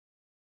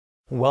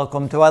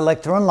Welcome to our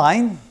lecture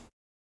online.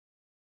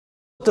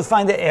 To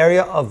find the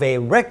area of a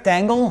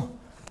rectangle,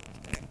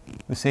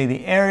 we say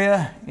the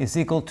area is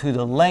equal to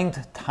the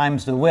length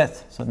times the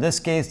width. So in this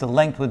case, the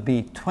length would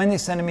be 20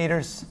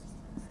 centimeters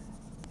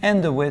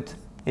and the width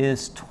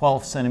is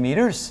 12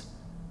 centimeters.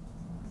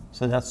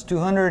 So that's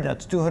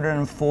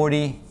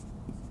 240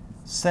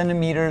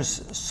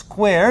 centimeters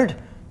squared.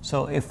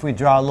 So if we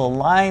draw little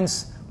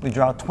lines, we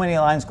draw 20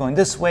 lines going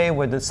this way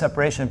where the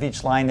separation of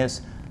each line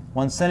is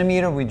 1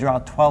 centimeter. We draw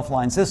 12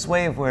 lines this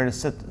way where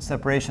the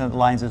separation of the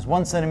lines is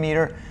 1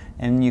 centimeter.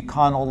 And you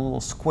count all the little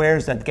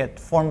squares that get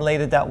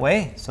formulated that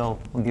way. So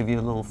we'll give you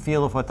a little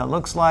feel of what that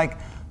looks like.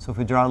 So if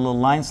we draw little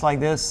lines like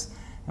this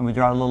and we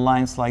draw little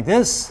lines like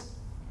this,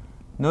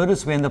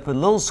 notice we end up with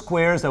little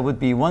squares that would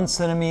be 1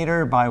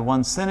 centimeter by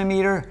 1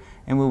 centimeter.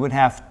 And we would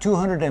have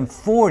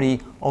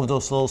 240 of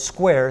those little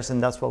squares.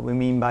 And that's what we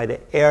mean by the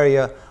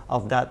area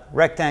of that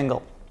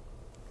rectangle.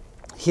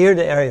 Here,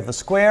 the area of a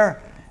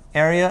square.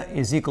 Area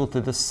is equal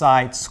to the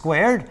side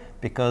squared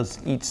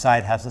because each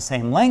side has the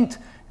same length.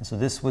 And so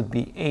this would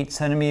be 8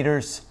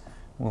 centimeters.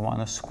 We want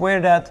to square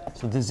that.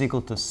 So this is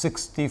equal to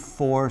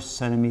 64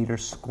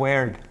 centimeters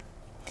squared.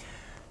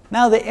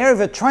 Now the area of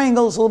a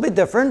triangle is a little bit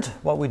different.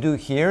 What we do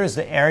here is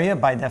the area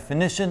by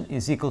definition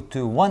is equal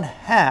to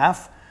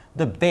 1/2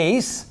 the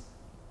base,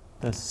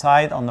 the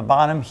side on the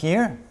bottom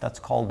here, that's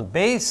called the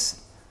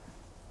base,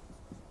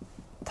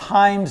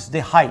 times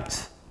the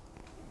height.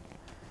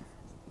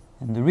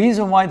 And the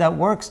reason why that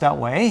works that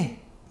way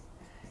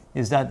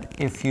is that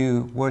if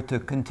you were to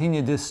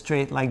continue this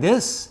straight like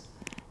this,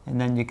 and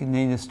then you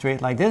continue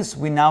straight like this,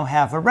 we now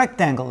have a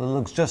rectangle. It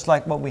looks just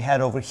like what we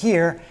had over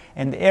here,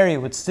 and the area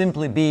would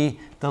simply be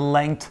the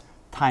length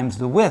times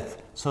the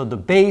width. So the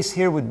base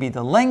here would be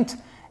the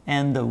length,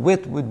 and the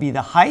width would be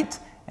the height.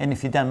 And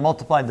if you then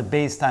multiply the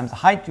base times the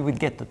height, you would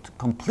get the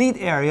complete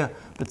area.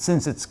 But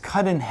since it's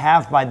cut in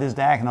half by this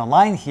diagonal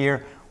line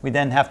here, we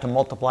then have to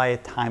multiply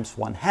it times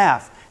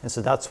 1/2. And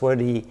so that's where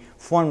the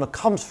formula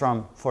comes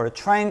from for a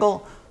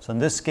triangle. So in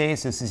this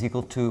case, this is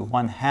equal to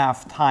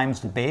 1/2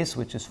 times the base,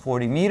 which is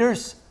 40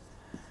 meters,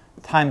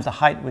 times the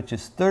height, which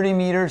is 30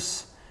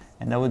 meters.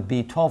 And that would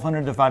be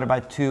 1200 divided by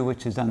 2,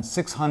 which is then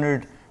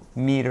 600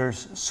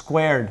 meters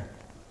squared.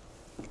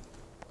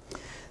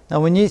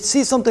 Now when you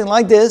see something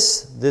like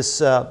this,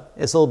 this is a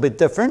little bit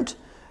different.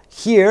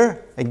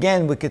 Here,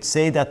 again, we could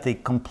say that the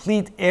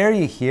complete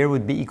area here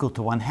would be equal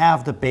to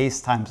 1/2 the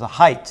base times the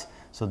height.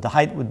 So the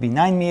height would be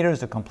 9 meters,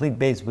 the complete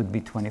base would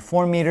be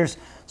 24 meters.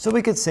 So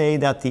we could say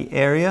that the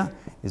area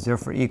is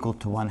therefore equal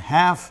to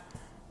 1/2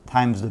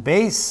 times the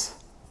base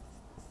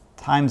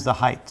times the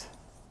height.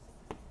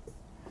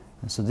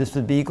 And so this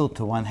would be equal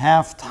to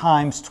 1/2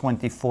 times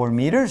 24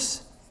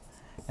 meters.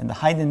 And the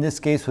height in this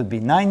case would be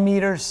 9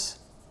 meters.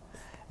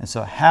 And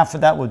so half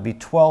of that would be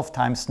 12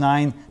 times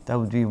 9. That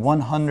would be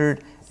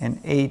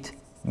 108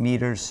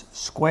 meters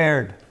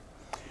squared.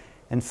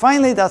 And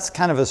finally, that's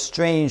kind of a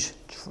strange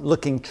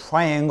looking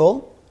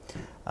triangle.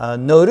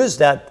 Notice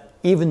that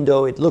even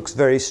though it looks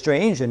very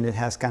strange and it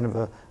has kind of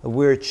a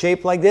weird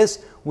shape like this,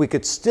 we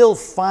could still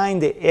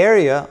find the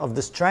area of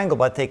this triangle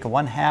by taking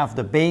 1/2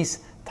 the base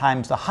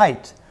times the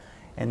height.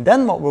 And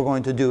then what we're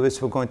going to do is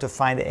we're going to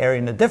find the area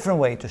in a different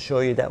way to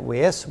show you that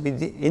yes, we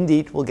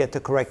indeed will get the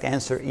correct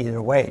answer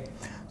either way.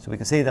 So we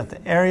can say that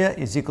the area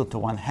is equal to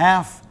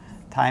 1/2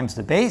 times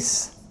the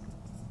base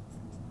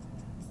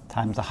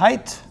times the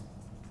height.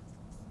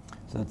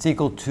 So it's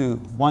equal to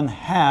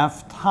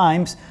 1/2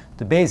 times,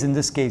 the base in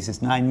this case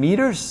is 9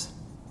 meters,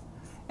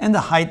 and the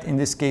height in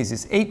this case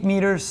is 8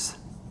 meters.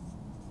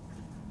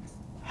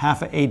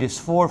 Half of 8 is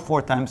 4,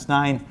 4 times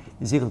 9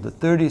 is equal to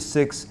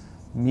 36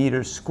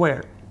 meters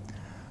squared.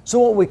 So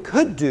what we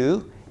could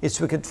do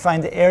is we could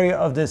find the area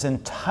of this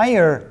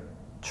entire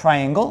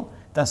triangle,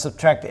 then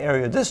subtract the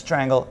area of this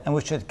triangle, and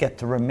we should get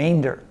the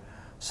remainder.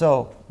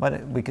 So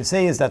what we could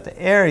say is that the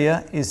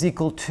area is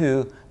equal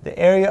to the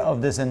area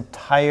of this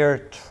entire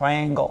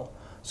triangle.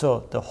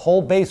 So the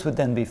whole base would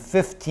then be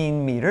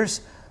 15 meters.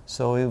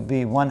 So it would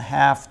be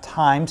 1/2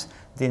 times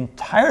the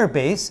entire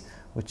base,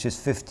 which is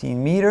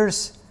 15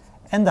 meters,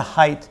 and the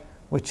height,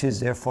 which is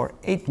therefore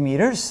 8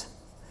 meters.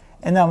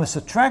 And now we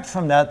subtract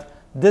from that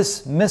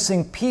this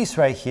missing piece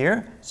right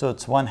here. So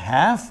it's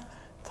 1/2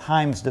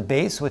 times the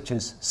base, which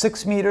is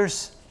 6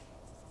 meters.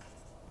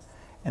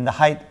 And the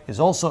height is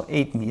also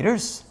 8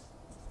 meters.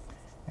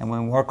 And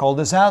when we work all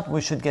this out,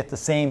 we should get the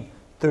same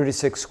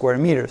 36 square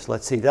meters.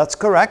 Let's see, that's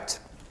correct.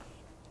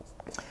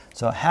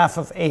 So half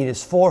of 8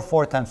 is 4,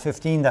 4 times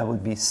 15, that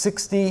would be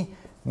 60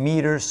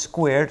 meters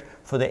squared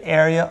for the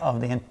area of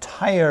the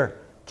entire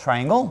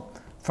triangle.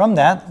 From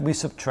that, we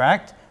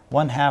subtract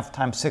 1/2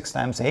 times 6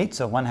 times 8.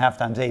 So 1/2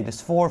 times 8 is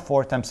 4,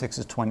 4 times 6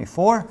 is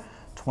 24,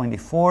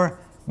 24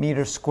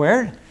 meters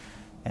squared.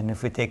 And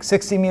if we take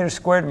 60 meters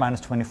squared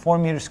minus 24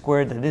 meters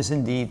squared, that is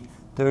indeed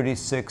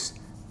 36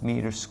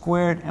 meters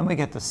squared. And we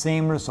get the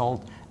same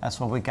result as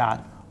what we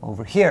got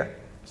over here.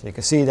 So you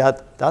can see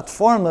that that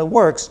formula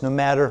works no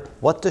matter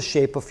what the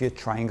shape of your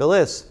triangle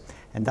is.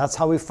 And that's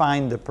how we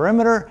find the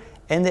perimeter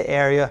and the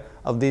area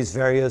of these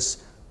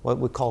various what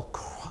we call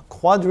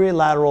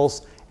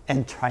quadrilaterals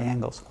and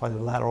triangles.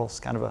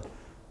 Quadrilaterals, kind of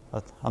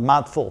a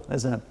mouthful,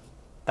 isn't it?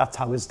 That's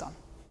how it's done.